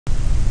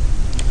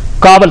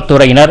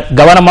காவல்துறையினர்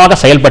கவனமாக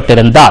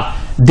செயல்பட்டிருந்தால்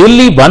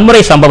தில்லி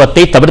வன்முறை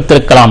சம்பவத்தை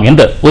தவிர்த்திருக்கலாம்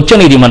என்று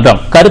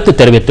உச்சநீதிமன்றம் கருத்து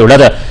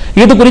தெரிவித்துள்ளது.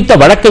 இதுகுறித்த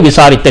வழக்கை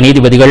விசாரித்த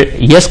நீதிபதிகள்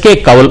எஸ்.கே.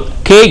 கவுல்,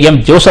 கே.எம்.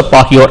 ஜோசப்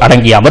ஆகியோர்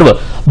அடங்கிய அமர்வு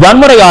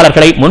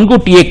வன்முறையாளர்களை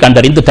முன்கூட்டியே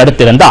கண்டறிந்து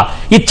தடுத்திருந்தால்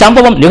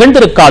இச்சம்பவம்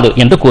நிகழ்ந்திருக்காது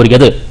என்று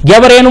கூறியது.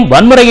 எவரேனும்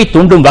வன்முறையை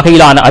தூண்டும்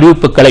வகையிலான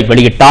அறிவிப்புகளை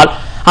வெளியிட்டால்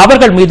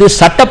அவர்கள் மீது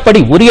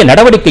சட்டப்படி உரிய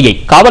நடவடிக்கையை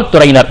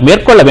காவல்துறையினர்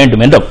மேற்கொள்ள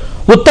வேண்டும் என்றும்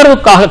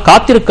உத்தரவுக்காக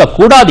காத்திருக்க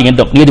கூடாது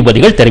என்றும்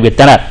நீதிபதிகள்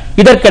தெரிவித்தனர்.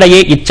 இதற்கிடையே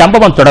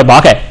இச்சம்பவம்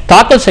தொடர்பாக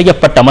தாக்கல்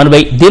செய்யப்பட்ட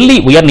மனுவை தில்லி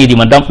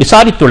உயர்நீதிமன்றம்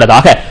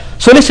விசாரித்துள்ளதாக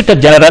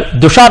சொலிசிட்டர் ஜெனரல்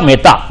துஷார்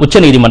மேத்தா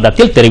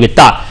உச்சநீதிமன்றத்தில்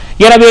தெரிவித்தார்.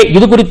 எனவே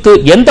இதுகுறித்து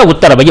எந்த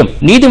உத்தரவையும்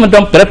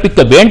நீதிமன்றம்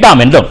பிறப்பிக்க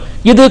வேண்டாம் என்றும்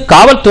இது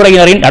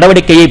காவல்துறையினரின்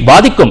நடவடிக்கையை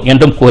பாதிக்கும்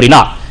என்றும்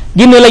கூறினார்.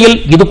 இந்நிலையில்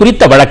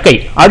இதுகுறித்த வழக்கை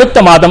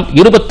அடுத்த மாதம்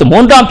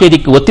 23ஆம்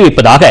தேதிக்கு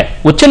ஒத்திவைப்பதாக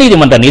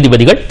உச்சநீதிமன்ற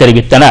நீதிபதிகள்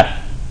தெரிவித்தனர்.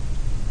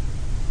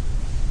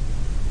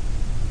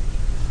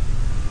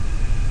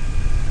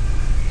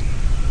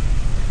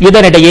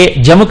 இதனிடையே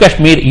ஜம்மு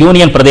காஷ்மீர்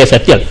யூனியன்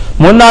பிரதேசத்தில்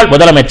முன்னாள்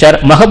முதலமைச்சர்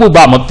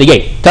மெஹபூபா முஃப்தியை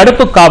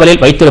தடுப்பு காவலில்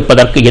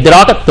வைத்திருப்பதற்கு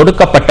எதிராக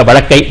தொடுக்கப்பட்ட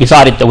வழக்கை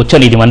விசாரித்த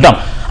உச்சநீதிமன்றம்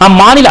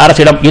அம்மாநில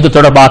அரசிடம் இது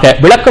தொடர்பாக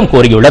விளக்கம்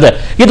கோரியுள்ளது.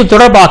 இது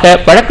தொடர்பாக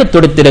வழக்கு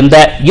தொடுத்திருந்த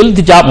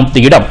இல்திஜா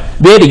முஃப்தியிடம்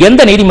வேறு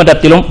எந்த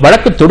நீதிமன்றத்திலும்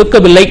வழக்கு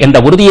தொடுக்கவில்லை என்ற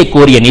உறுதியை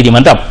கோரிய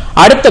நீதிமன்றம்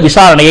அடுத்த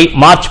விசாரணையை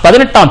மார்ச்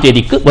 18ஆம்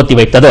தேதிக்கு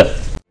ஒத்திவைத்தது.